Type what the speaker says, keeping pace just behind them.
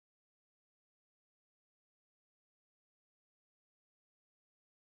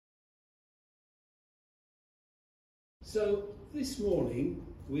So this morning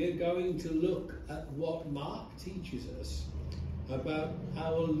we're going to look at what Mark teaches us about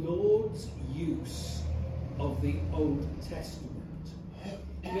our Lord's use of the Old Testament.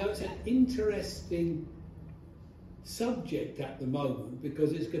 You know, it's an interesting subject at the moment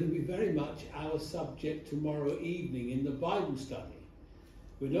because it's going to be very much our subject tomorrow evening in the Bible study.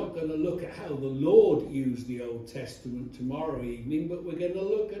 We're not going to look at how the Lord used the Old Testament tomorrow evening, but we're going to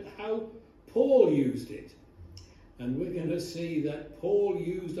look at how Paul used it. And we're going to see that Paul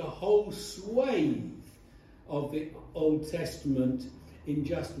used a whole swathe of the Old Testament in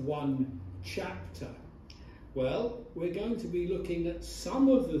just one chapter. Well, we're going to be looking at some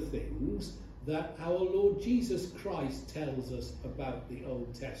of the things that our Lord Jesus Christ tells us about the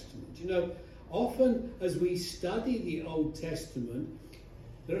Old Testament. You know, often as we study the Old Testament,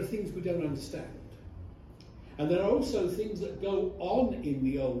 there are things we don't understand. And there are also things that go on in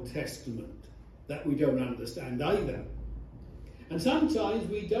the Old Testament that we don't understand either. And sometimes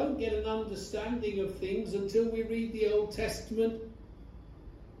we don't get an understanding of things until we read the Old Testament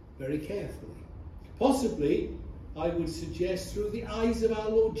very carefully. Possibly, I would suggest, through the eyes of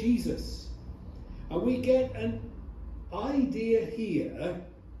our Lord Jesus. And we get an idea here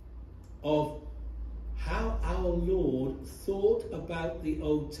of how our Lord thought about the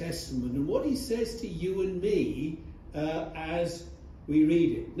Old Testament and what he says to you and me as we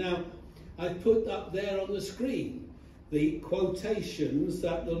read it. Now, I've put up there on the screen the quotations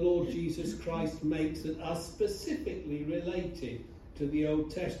that the Lord Jesus Christ makes that are specifically related to the Old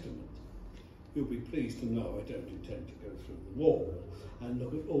Testament. You'll be pleased to know I don't intend to go through the wall and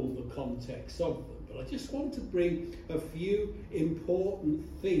look at all the context of them, but I just want to bring a few important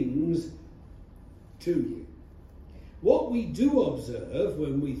things to you. What we do observe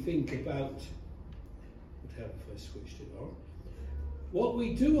when we think about, what happened if I switched it on? What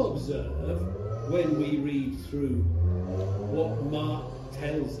we do observe when we read through what Mark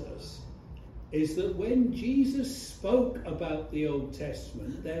tells us is that when Jesus spoke about the Old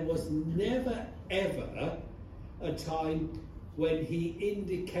Testament, there was never ever a time when he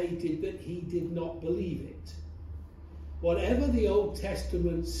indicated that he did not believe it. Whatever the Old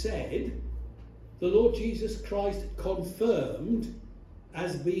Testament said, the Lord Jesus Christ confirmed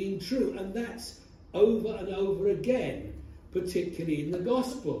as being true, and that's over and over again, particularly in the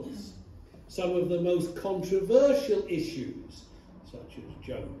Gospels. Some of the most controversial issues, such as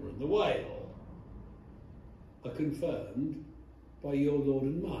Jonah and the whale, are confirmed by your Lord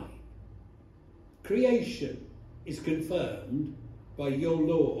and mine. Creation is confirmed by your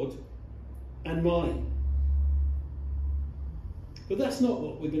Lord and mine. But that's not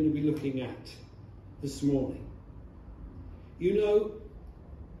what we're going to be looking at this morning. You know,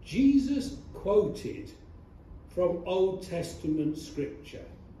 Jesus quoted from Old Testament scripture,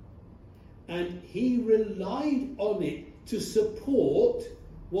 and he relied on it to support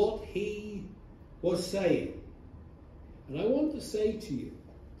what he was saying. And I want to say to you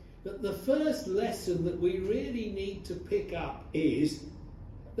that the first lesson that we really need to pick up is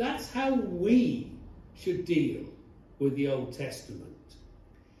that's how we should deal with the Old Testament.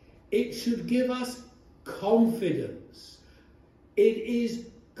 It should give us confidence. It is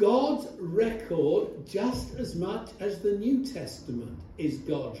God's record just as much as the New Testament is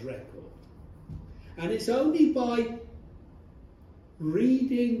God's record. And it's only by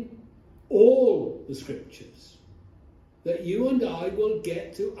reading all the scriptures that you and I will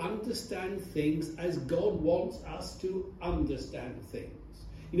get to understand things as God wants us to understand things.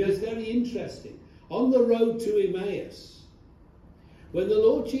 You know, it's very interesting. On the road to Emmaus, when the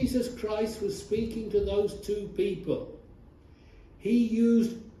Lord Jesus Christ was speaking to those two people, he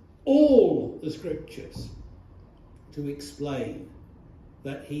used all the scriptures to explain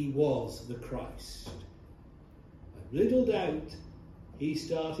that he was the Christ. I've little doubt he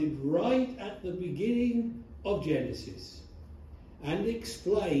started right at the beginning of Genesis and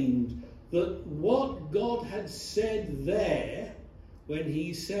explained that what God had said there when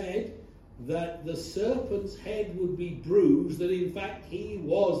he said that the serpent's head would be bruised, that in fact he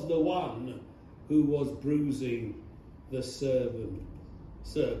was the one who was bruising the serpent's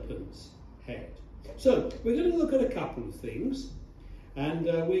head. So we're going to look at a couple of things, and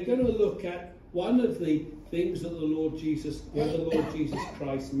we're going to look at one of the things that the Lord Jesus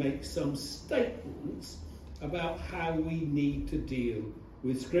Christ makes some statements about how we need to deal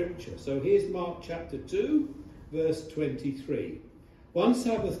with Scripture. So here's Mark chapter 2, verse 23. One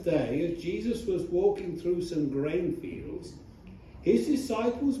Sabbath day, as Jesus was walking through some grain fields, his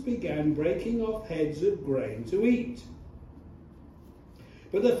disciples began breaking off heads of grain to eat.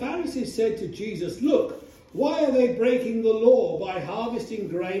 But the Pharisees said to Jesus, "Look, why are they breaking the law by harvesting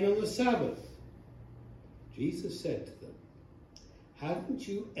grain on the Sabbath?" Jesus said to them, haven't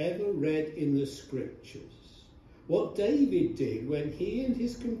you ever read in the scriptures what David did when he and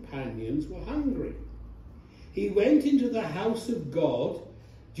his companions were hungry? He went into the house of God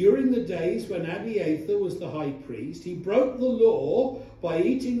during the days when Abiathar was the high priest. He broke the law by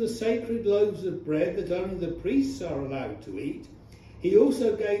eating the sacred loaves of bread that only the priests are allowed to eat. He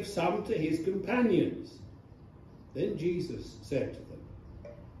also gave some to his companions. Then Jesus said to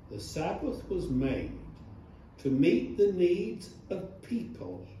them, the Sabbath was made to meet the needs of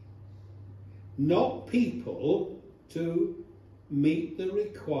people, not people to meet the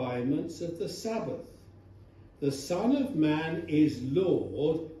requirements of the Sabbath. The Son of Man is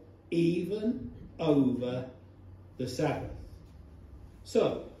Lord even over the Sabbath.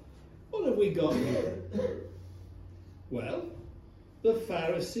 So, what have we got here? Well, the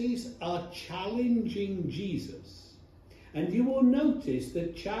Pharisees are challenging Jesus. And you will notice the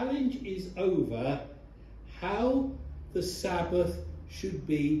challenge is over how the Sabbath should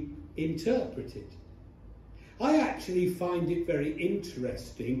be interpreted. I actually find it very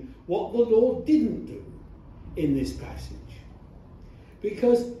interesting what the Lord didn't do in this passage,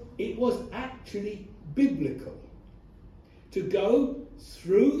 because it was actually biblical to go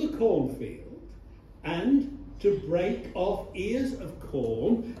through the cornfield and to break off ears of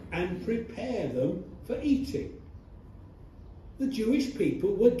corn and prepare them for eating. The Jewish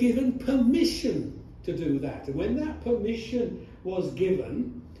people were given permission to do that, and when that permission was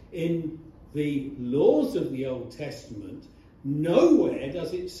given in the laws of the Old Testament, nowhere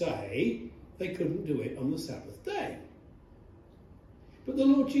does it say they couldn't do it on the Sabbath day. But the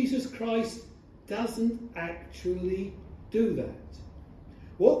Lord Jesus Christ doesn't actually do that.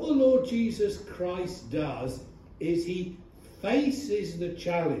 What the Lord Jesus Christ does is he faces the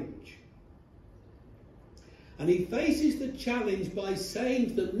challenge. And he faces the challenge by saying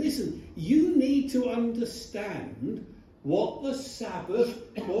to them, listen, you need to understand what the Sabbath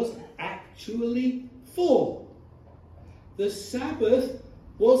was actually for. The Sabbath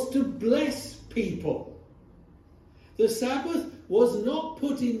was to bless people. The Sabbath was not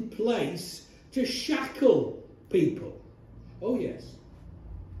put in place to shackle people. Oh yes,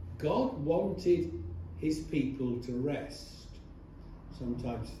 God wanted his people to rest.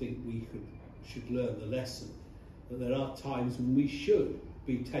 Sometimes think we should learn the lesson that there are times when we should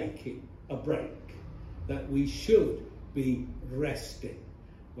be taking a break, that we should be resting.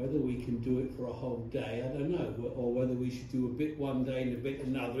 Whether we can do it for a whole day, I don't know, or whether we should do a bit one day and a bit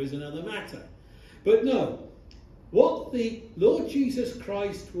another is another matter. But no, what the Lord Jesus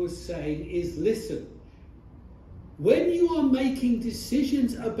Christ was saying is, listen, when you are making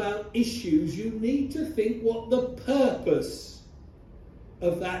decisions about issues, you need to think what the purpose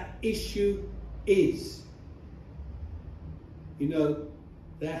of that issue is. You know,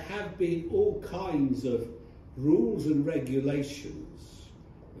 there have been all kinds of rules and regulations.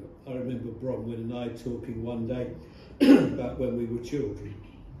 I remember Bronwyn and I talking one day about when we were children.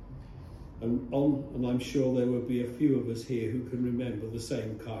 And I'm sure there will be a few of us here who can remember the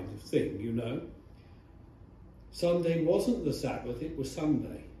same kind of thing, you know. Sunday wasn't the Sabbath, it was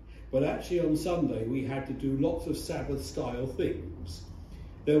Sunday. But actually on Sunday we had to do lots of Sabbath-style things.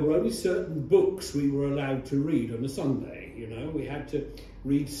 There were only certain books we were allowed to read on a Sunday, you know. We had to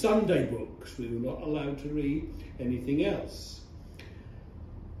read Sunday books. We were not allowed to read anything else.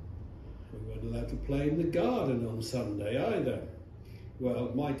 We weren't allowed to play in the garden on Sunday either.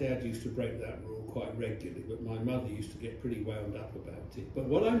 Well, my dad used to break that rule quite regularly, but my mother used to get pretty wound up about it. But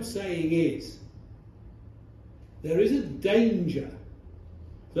what I'm saying is, there is a danger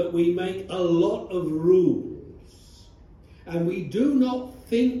that we make a lot of rules and we do not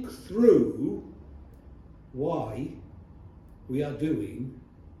think through why we are doing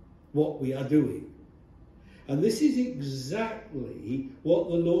what we are doing. And this is exactly what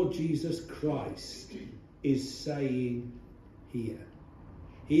the Lord Jesus Christ is saying here.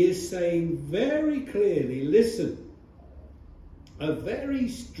 He is saying very clearly, listen, a very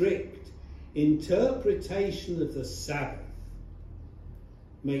strict interpretation of the Sabbath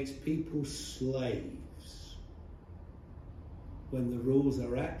makes people slaves when the rules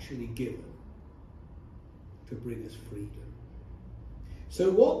are actually given to bring us freedom. So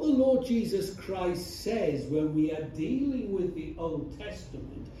what the Lord Jesus Christ says when we are dealing with the Old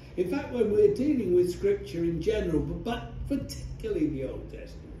Testament, in fact when we're dealing with Scripture in general, but particularly the Old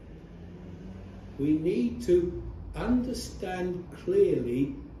Testament, we need to understand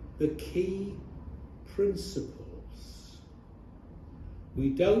clearly the key principles.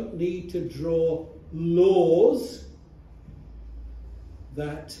 We don't need to draw laws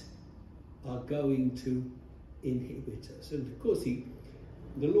that are going to inhibit us. And of course, the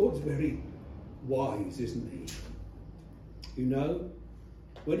Lord's very wise, isn't he? You know,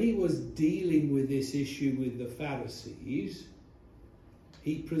 when he was dealing with this issue with the Pharisees,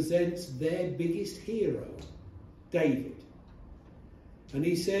 he presents their biggest hero, David. And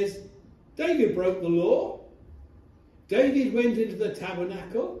he says, David broke the law. David went into the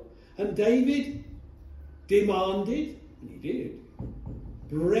tabernacle, and David demanded, and he did,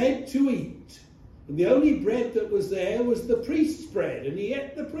 bread to eat. And the only bread that was there was the priest's bread, and he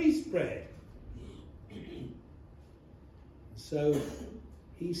ate the priest's bread. So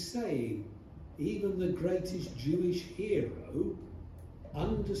he's saying even the greatest Jewish hero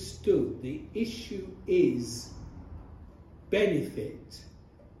understood the issue is benefit,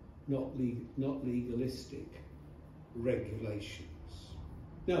 not legalistic regulations.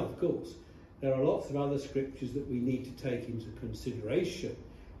 Now, of course, there are lots of other scriptures that we need to take into consideration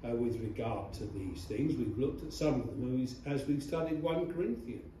with regard to these things. We've looked at some of them as we've studied 1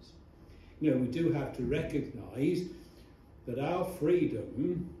 Corinthians. You know, we do have to recognise that our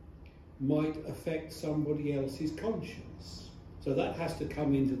freedom might affect somebody else's conscience. So that has to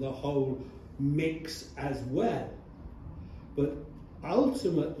come into the whole mix as well. But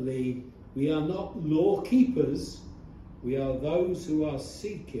ultimately, we are not law keepers. We are those who are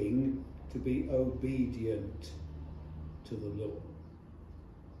seeking to be obedient to the law.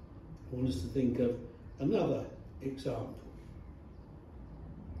 I want us to think of another example.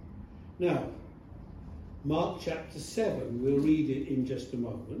 Now, Mark chapter 7, we'll read it in just a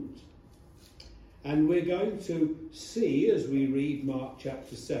moment. And we're going to see, as we read Mark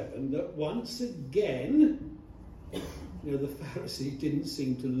chapter 7, that once again, you know, the Pharisees didn't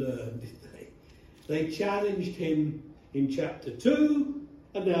seem to learn, did they? They challenged him in chapter 2,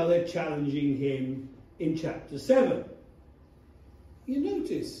 and now they're challenging him in chapter 7. You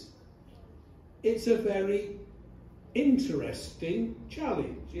notice, it's a very interesting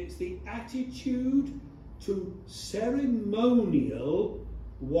challenge. It's the attitude to ceremonial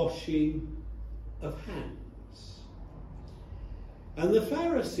washing of hands. And the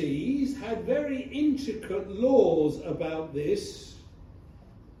Pharisees had very intricate laws about this.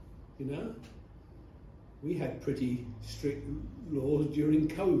 You know, we had pretty strict laws during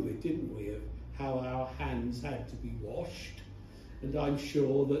COVID, didn't we, of how our hands had to be washed. And I'm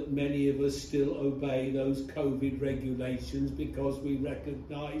sure that many of us still obey those COVID regulations because we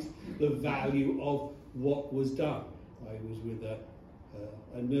recognise the value of what was done. I was with a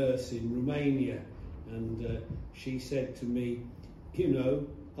nurse in Romania, and she said to me, you know,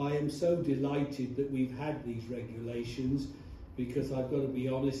 I am so delighted that we've had these regulations, because I've got to be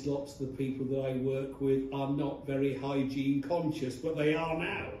honest, lots of the people that I work with are not very hygiene conscious, but they are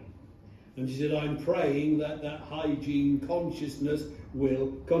now. And she said, I'm praying that that hygiene consciousness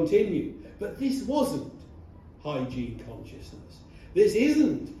will continue. But this wasn't hygiene consciousness. This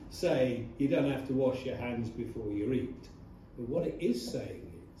isn't saying you don't have to wash your hands before you eat. But what it is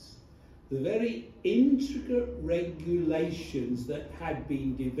saying is the very intricate regulations that had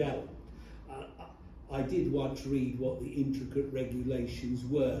been developed. I did once read what the intricate regulations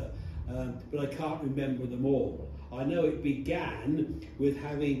were, but I can't remember them all. I know it began with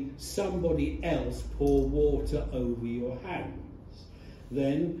having somebody else pour water over your hands.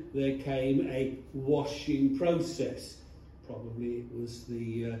 Then there came a washing process. Probably it was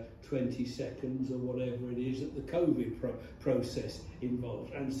the 20 seconds or whatever it is that the COVID process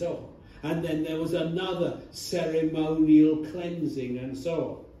involved, and so on. And then there was another ceremonial cleansing, and so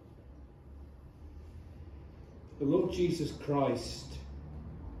on. The Lord Jesus Christ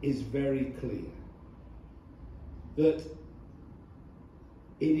is very clear that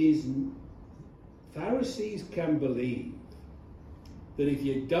it is, Pharisees can believe that if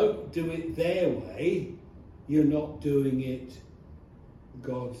you don't do it their way, you're not doing it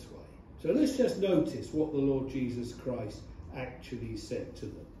God's way. So let's just notice what the Lord Jesus Christ actually said to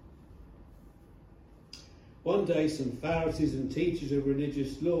them. One day some Pharisees and teachers of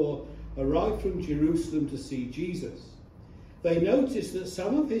religious law arrived from Jerusalem to see Jesus. They noticed that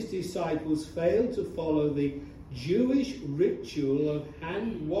some of his disciples failed to follow the Jewish ritual of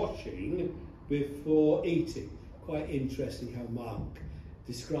hand washing before eating. Quite interesting how Mark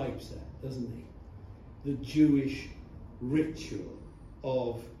describes that, doesn't he? The Jewish ritual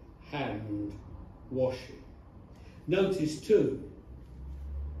of hand washing. Notice too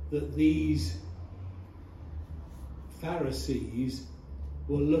that these Pharisees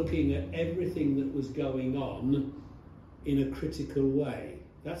were looking at everything that was going on in a critical way.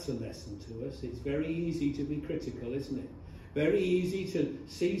 That's a lesson to us. It's very easy to be critical, isn't it? Very easy to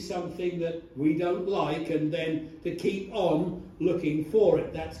see something that we don't like and then to keep on looking for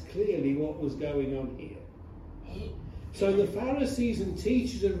it. That's clearly what was going on here. So the Pharisees and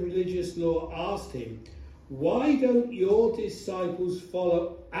teachers of religious law asked him, why don't your disciples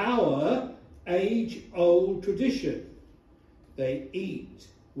follow our age-old tradition? They eat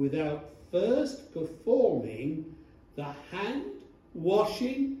without first performing the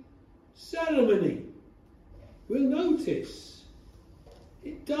hand-washing ceremony. We'll notice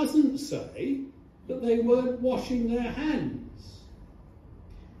it doesn't say that they weren't washing their hands.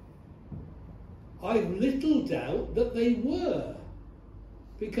 I've little doubt that they were,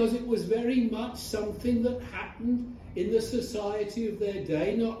 because it was very much something that happened in the society of their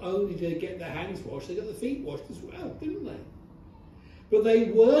day. Not only did they get their hands washed, they got their feet washed as well, didn't they? But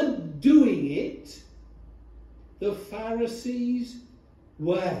they weren't doing it the Pharisees'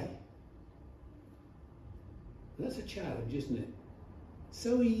 way. That's a challenge, isn't it?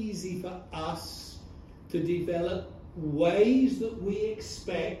 So easy for us to develop ways that we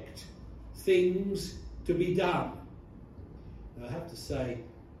expect things to be done. Now, I have to say,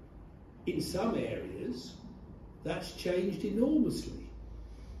 in some areas, that's changed enormously,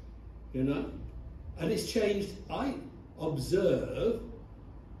 you know, and it's changed, I observe,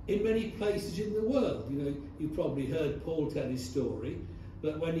 in many places in the world. You know, you probably heard Paul tell his story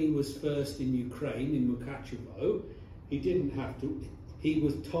that when he was first in Ukraine, in Mukachevo, he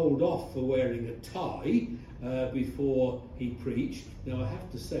was told off for wearing a tie before he preached. Now, I have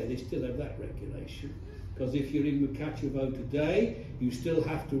to say, they still have that regulation, because if you're in Mukachevo today, you still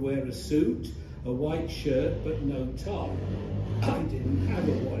have to wear a suit, a white shirt, but no tie. I didn't have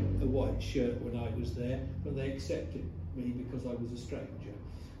a white shirt when I was there, but they accepted me because I was a stranger.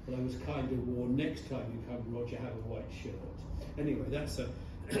 But I was kind of warned, next time you come, Roger, have a white shirt. Anyway, that's a...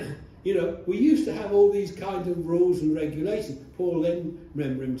 You know, we used to have all these kind of rules and regulations. Paul then,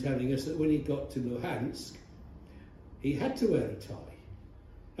 remember him telling us that when he got to Luhansk, he had to wear a tie.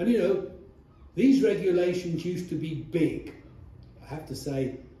 And, you know, these regulations used to be big. I have to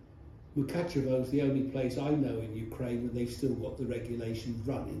say, Mukachevo is the only place I know in Ukraine where they've still got the regulations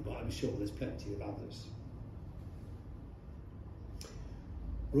running, but I'm sure there's plenty of others.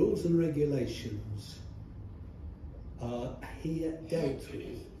 Rules and regulations are here dealt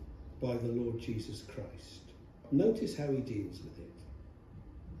with by the Lord Jesus Christ. Notice how he deals with it.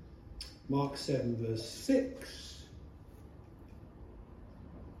 Mark 7 verse 6.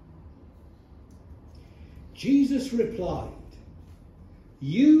 Jesus replied,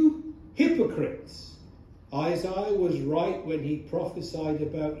 "You hypocrites! Isaiah was right when he prophesied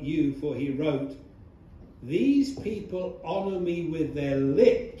about you, for he wrote, 'These people honour me with their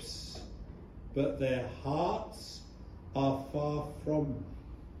lips, but their hearts are far from me.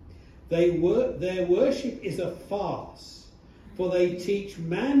 Their worship is a farce, for they teach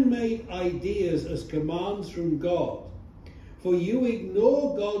man-made ideas as commands from God. For you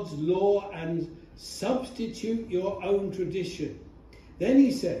ignore God's law and substitute your own tradition.' Then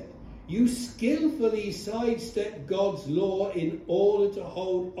he said, 'You skillfully sidestep God's law in order to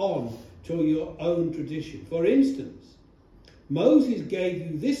hold on to your own tradition. For instance, Moses gave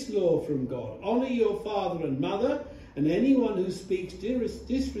you this law from God: honour your father and mother, and anyone who speaks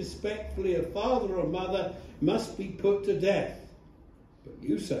disrespectfully of father or mother must be put to death. But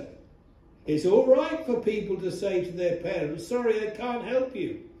you say, it's all right for people to say to their parents, sorry, I can't help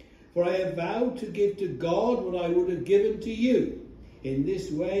you, for I have vowed to give to God what I would have given to you. In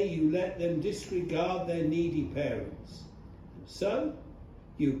this way you let them disregard their needy parents. So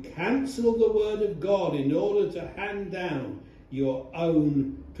you cancel the word of God in order to hand down your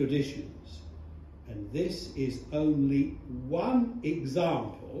own traditions. And this is only one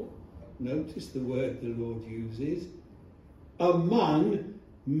example," notice the word the Lord uses, "among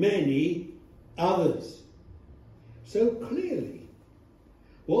many others." So clearly,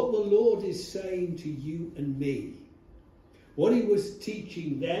 what the Lord is saying to you and me, what he was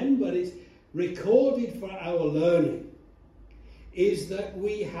teaching them, but it's recorded for our learning, is that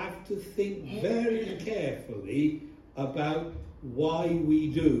we have to think very carefully about why we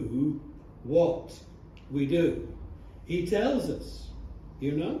do what we do. He tells us,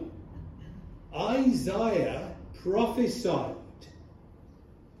 you know, Isaiah prophesied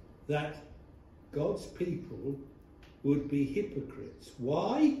that God's people would be hypocrites.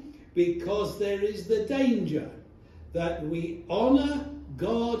 Why? Because there is the danger that we honour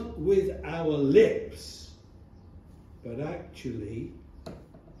God with our lips, but actually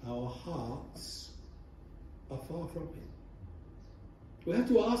our hearts are far from him. We have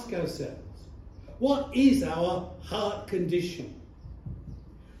to ask ourselves, what is our heart condition?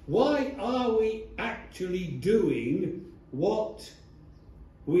 Why are we actually doing what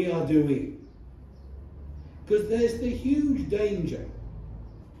we are doing? Because there's the huge danger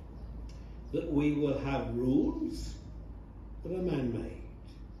that we will have rules that are man-made.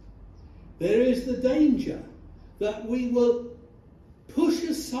 There is the danger that we will push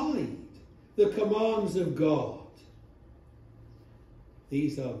aside the commands of God.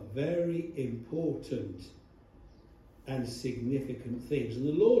 These are very important and significant things. And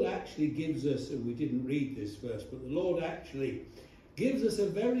the Lord actually gives us, and we didn't read this verse, but the Lord actually gives us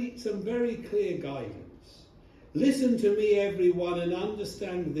some very clear guidance. Listen to me, everyone, and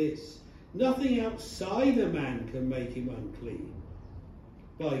understand this. Nothing outside a man can make him unclean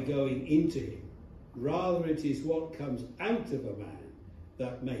by going into him. Rather, it is what comes out of a man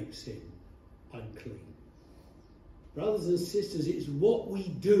that makes him unclean. Brothers and sisters, it's what we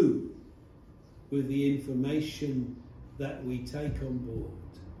do with the information that we take on board.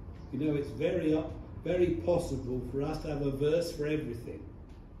 You know, it's very possible for us to have a verse for everything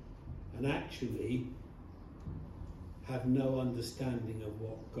and actually have no understanding of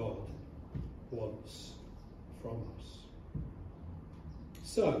what God wants from us.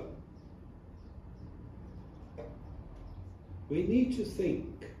 So, we need to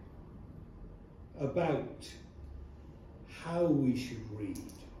think about how we should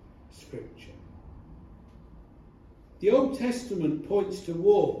read Scripture. The Old Testament points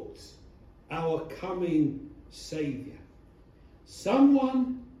towards our coming Saviour,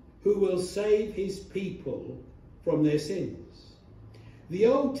 someone who will save his people from their sins. The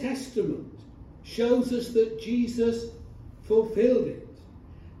Old Testament shows us that Jesus fulfilled it.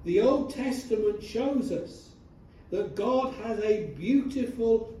 The Old Testament shows us that God has a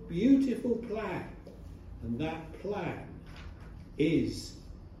beautiful, beautiful plan, and that plan is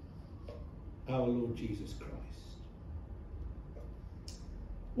our Lord Jesus Christ.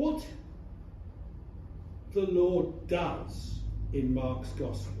 What the Lord does in Mark's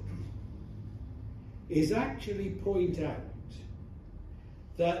Gospel is actually point out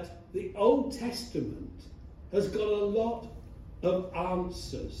that the Old Testament has got a lot of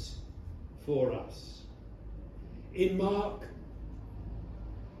answers for us. In Mark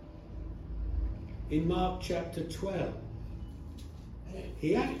chapter 12,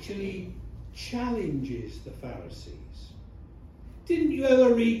 he actually challenges the Pharisees. Didn't you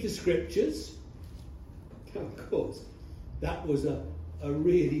ever read the Scriptures? Of course, that was a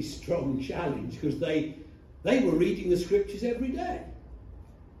really strong challenge, because they were reading the Scriptures every day.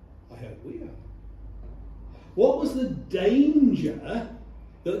 I hope we are. What was the danger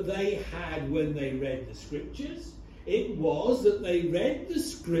that they had when they read the Scriptures? It was that they read the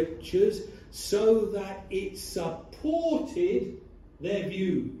Scriptures so that it supported their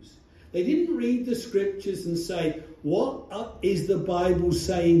views. They didn't read the Scriptures and say, what is the Bible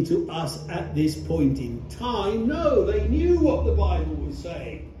saying to us at this point in time? No, they knew what the Bible was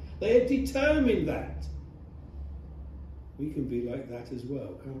saying. They had determined that. We can be like that as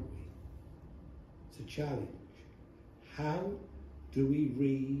well, can't we? It's a challenge. How do we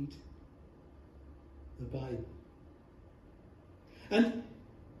read the Bible? And,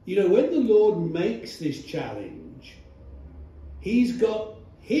 you know, when the Lord makes this challenge, he's got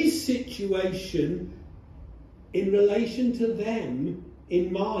his situation in relation to them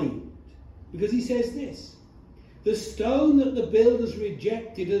in mind. Because he says this: the stone that the builders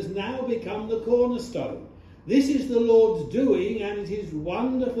rejected has now become the cornerstone. This is the Lord's doing, and it is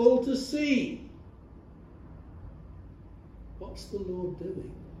wonderful to see. What's the Lord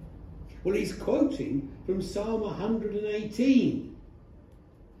doing? Well, he's quoting from Psalm 118.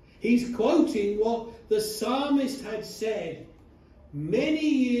 He's quoting what the psalmist had said many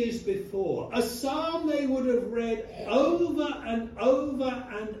years before. A psalm they would have read over and over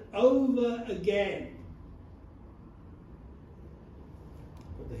and over again.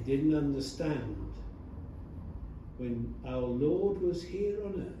 But they didn't understand when our Lord was here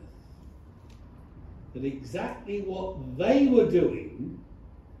on earth that exactly what they were doing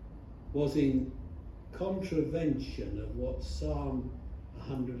was in contravention of what Psalm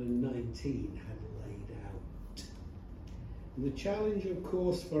 119 had laid out. And the challenge, of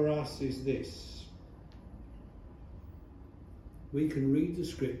course, for us is this: we can read the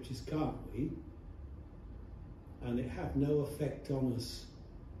Scriptures, can't we, and it have no effect on us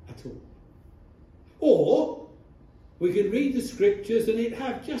at all. Or we can read the Scriptures and it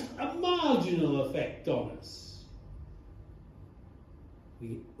have just a marginal effect on us.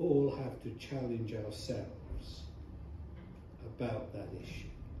 We all have to challenge ourselves about that issue.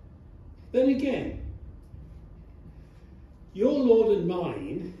 Then again, your Lord and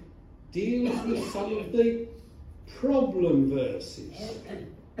mine deals with some of the problem verses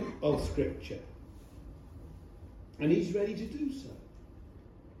of Scripture. And he's ready to do so.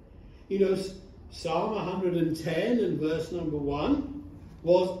 You know, Psalm 110 and verse number 1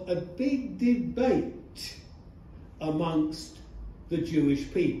 was a big debate amongst the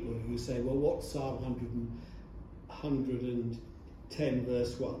Jewish people. You say, well, what's Psalm 110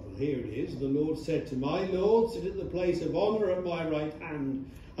 verse 1. Well, here it is. The Lord said to my Lord, sit at the place of honour at my right hand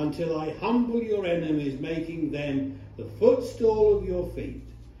until I humble your enemies, making them the footstool of your feet.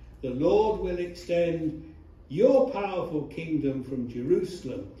 The Lord will extend your powerful kingdom from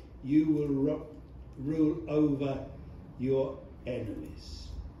Jerusalem. You will rule over your enemies.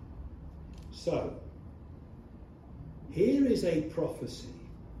 So, here is a prophecy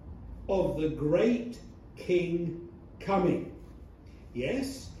of the great King coming.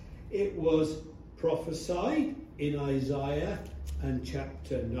 Yes, it was prophesied in Isaiah and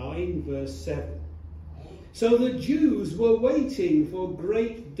chapter 9 verse 7. So the Jews were waiting for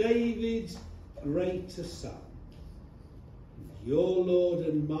great David's greater son, your Lord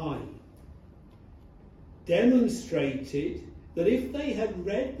and mine, demonstrated that if they had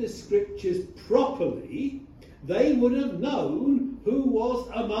read the scriptures properly, they would have known who was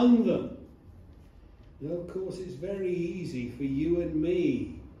among them. Now, of course, it's very easy for you and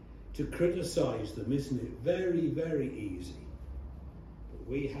me to criticise them, isn't it? Very, very easy. But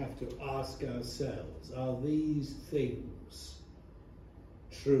we have to ask ourselves, are these things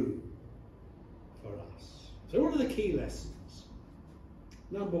true for us? So what are the key lessons?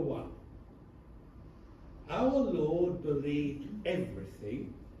 Number one, our Lord believed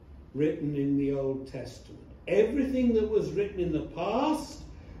everything written in the Old Testament. Everything that was written in the past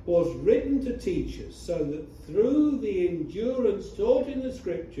was written to teach us, so that through the endurance taught in the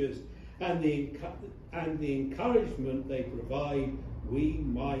scriptures and the encouragement they provide, we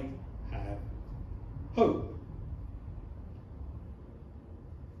might have hope.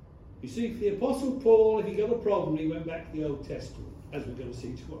 You see, for the Apostle Paul, if he got a problem, he went back to the Old Testament, as we're going to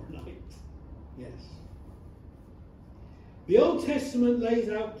see tomorrow night. Yes. The Old Testament lays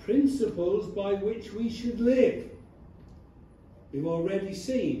out principles by which we should live. We've already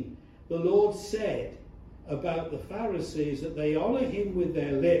seen the Lord said about the Pharisees that they honour him with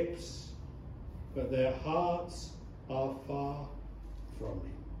their lips, but their hearts are far from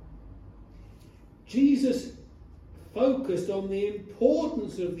him. Jesus focused on the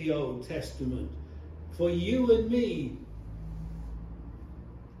importance of the Old Testament for you and me.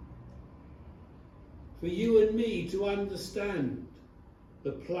 For you and me to understand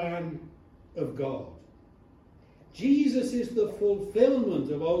the plan of God. Jesus is the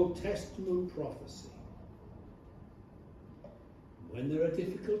fulfillment of Old Testament prophecy. When there are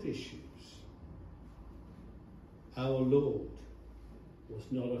difficult issues, our Lord was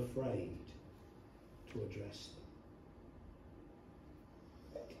not afraid to address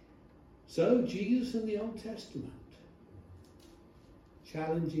them. So, Jesus and the Old Testament.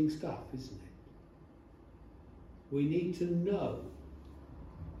 Challenging stuff, isn't it? We need to know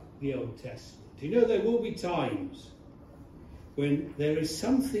the Old Testament. You know, there will be times when there is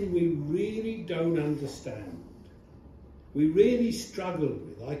something we really don't understand. We really struggle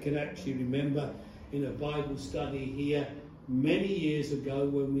with. I can actually remember in a Bible study here many years ago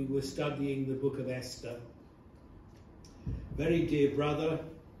when we were studying the book of Esther. Very dear brother,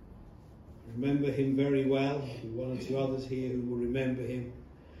 remember him very well. One or two others here who will remember him.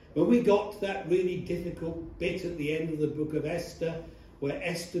 When we got to that really difficult bit at the end of the book of Esther, where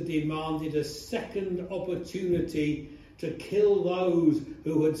Esther demanded a second opportunity to kill those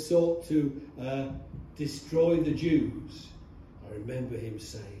who had sought to destroy the Jews, I remember him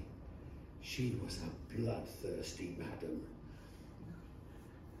saying, she was a bloodthirsty madam.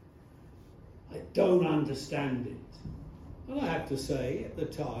 I don't understand it. And I have to say, at the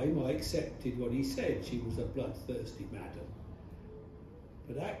time, I accepted what he said. She was a bloodthirsty madam.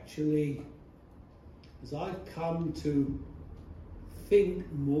 But actually, as I've come to think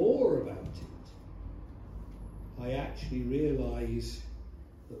more about it, I actually realise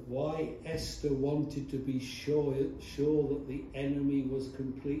that why Esther wanted to be sure that the enemy was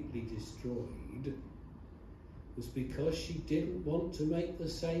completely destroyed was because she didn't want to make the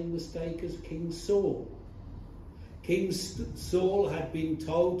same mistake as King Saul. King Saul had been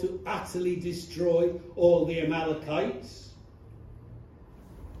told to utterly destroy all the Amalekites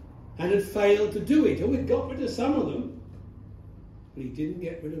and had failed to do it. Oh, he got rid of some of them, but he didn't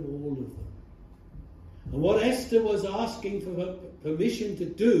get rid of all of them. And what Esther was asking for permission to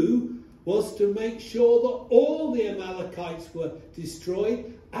do was to make sure that all the Amalekites were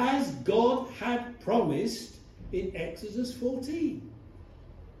destroyed as God had promised in Exodus 14.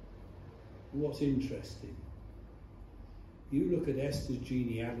 And what's interesting, you look at Esther's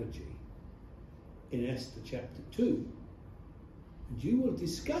genealogy in Esther chapter 2, and you will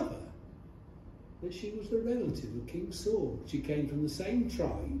discover that she was the relative of King Saul. She came from the same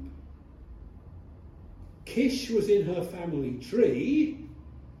tribe. Kish was in her family tree.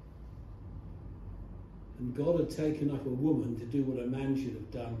 And God had taken up a woman to do what a man should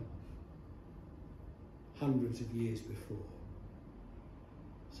have done hundreds of years before.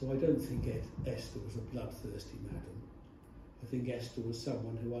 So I don't think Esther was a bloodthirsty madam. I think Esther was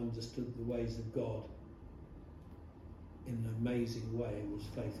someone who understood the ways of God in an amazing way and was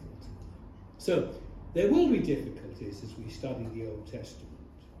faithful to them. So there will be difficulties as we study the Old Testament.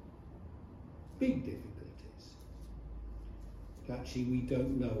 Big difficulties. But actually we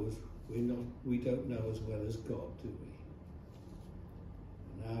don't know as well as God, do we?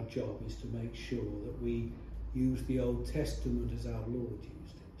 And our job is to make sure that we use the Old Testament as our Lord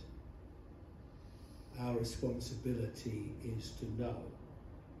used it. Our responsibility is to know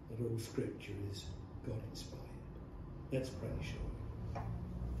that all Scripture is God-inspired. Let's pray, shall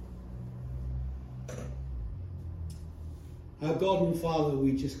we? Our God and Father,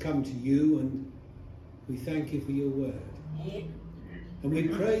 we just come to you and we thank you for your word. And we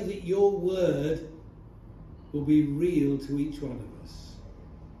pray that your word will be real to each one of us,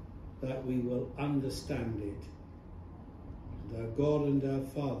 that we will understand it. And our God and our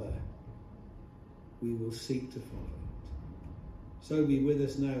Father, we will seek to follow it. So be with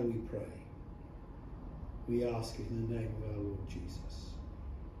us now, we pray. We ask it in the name of our Lord Jesus.